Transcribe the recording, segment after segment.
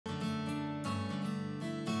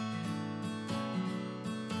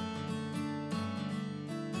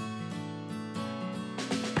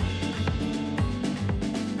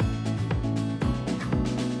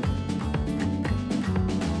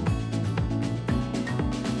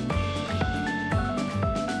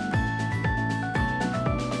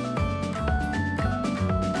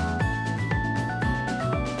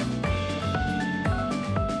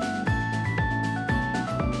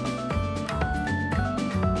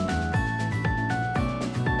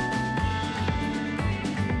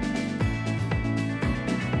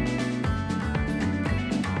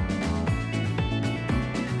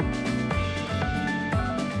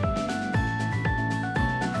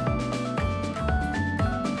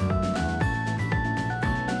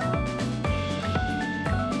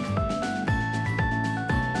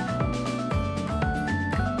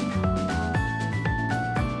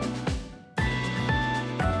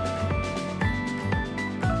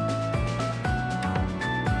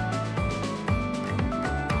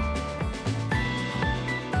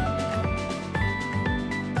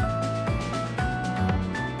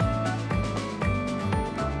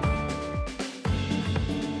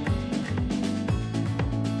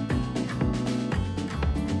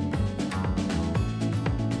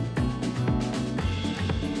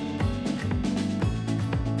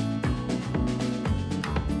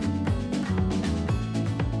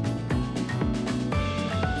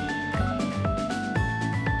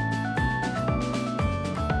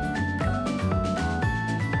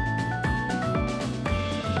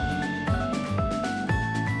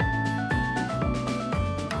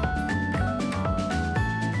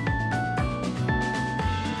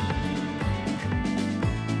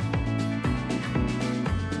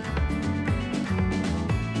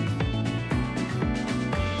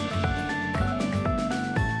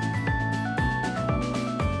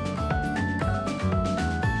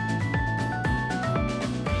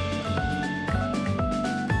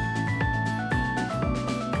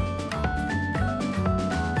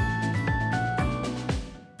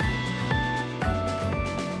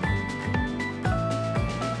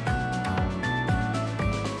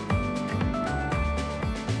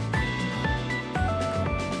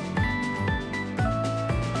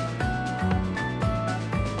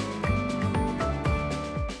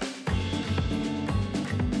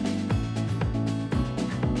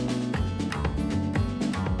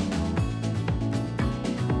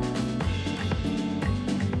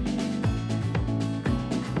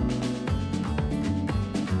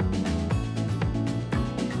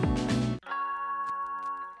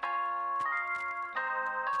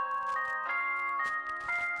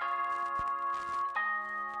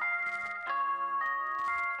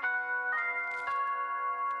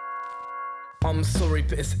I'm sorry,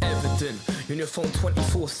 but it's evident. You're on your phone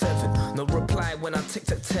 24/7. No reply when I text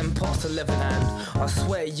at 10 past 11. And I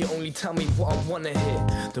swear you only tell me what I wanna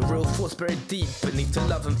hear. The real thoughts buried deep beneath the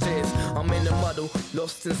love and fears. I'm in a muddle,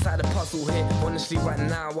 lost inside a puzzle here. Honestly, right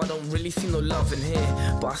now I don't really see no love in here.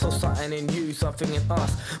 But I saw something in you, something in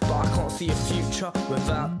us. But I can't see a future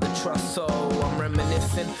without the trust. So I'm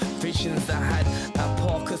reminiscing visions I had at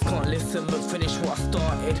Parkers. Can't listen but finish what I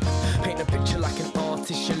started. Paint a picture like an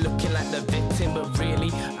artist. You're looking like the victim, but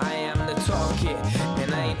really I am the target.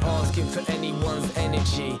 And I ain't asking for anyone's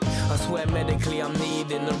energy. I swear medically I'm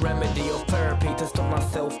needing a remedy or therapy to stop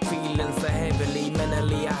myself feeling so heavily.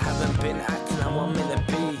 Mentally I haven't been acting how I'm meant to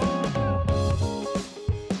be.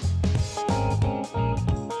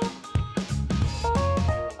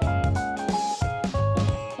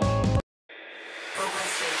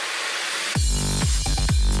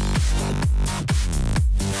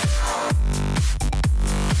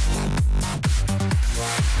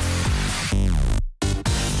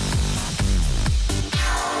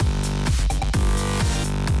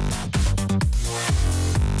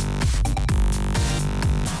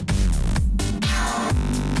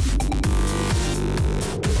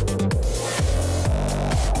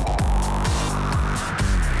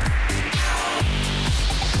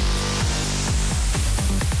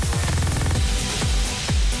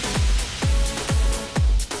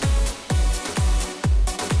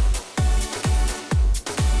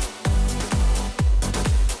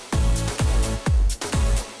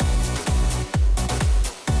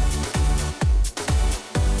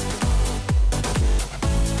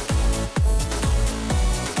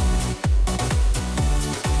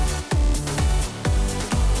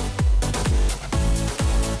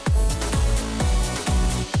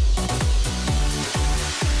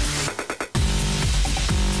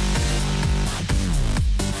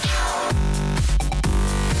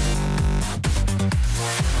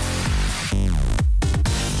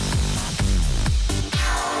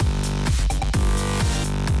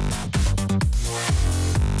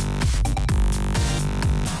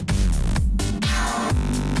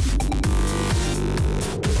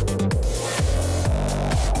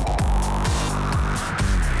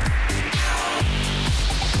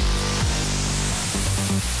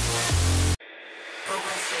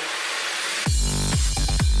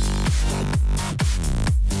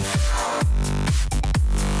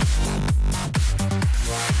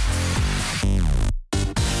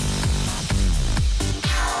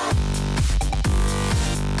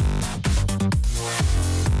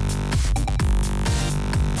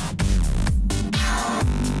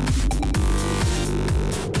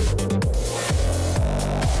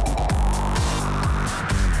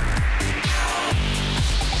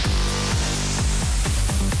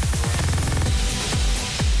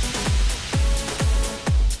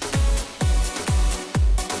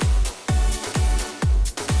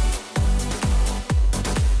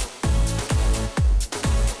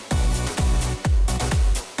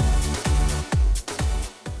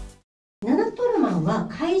は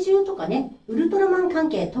怪獣とかね、ウルトラマン関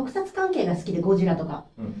係、特撮関係が好きで、ゴジラとか、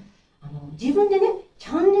自分でねチ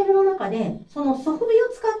ャンネルの中でそのソフビを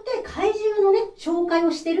使って怪獣のね紹介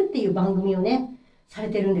をしてるっていう番組をねされ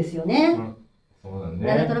てるんですよね。そうだ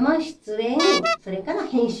ね。ウルトラマン出演、それから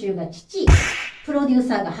編集が父、プロデュー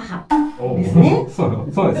サーが母ですね。そう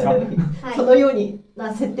ですか。そのように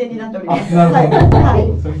な設定になっております。なるほど。はい。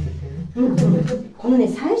このね、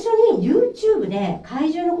最初に YouTube で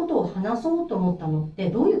怪獣のことを話そうと思ったのって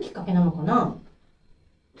どういうきっかけなのかな？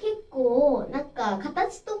結構なんか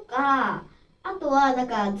形とか、あとはなん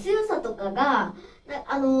か強さとかが、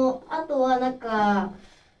あとはなんか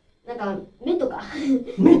目とか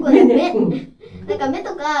目なんか目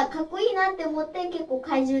とかかっこいいなって思って、結構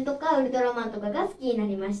怪獣とかウルトラマンとかが好きにな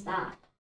りました。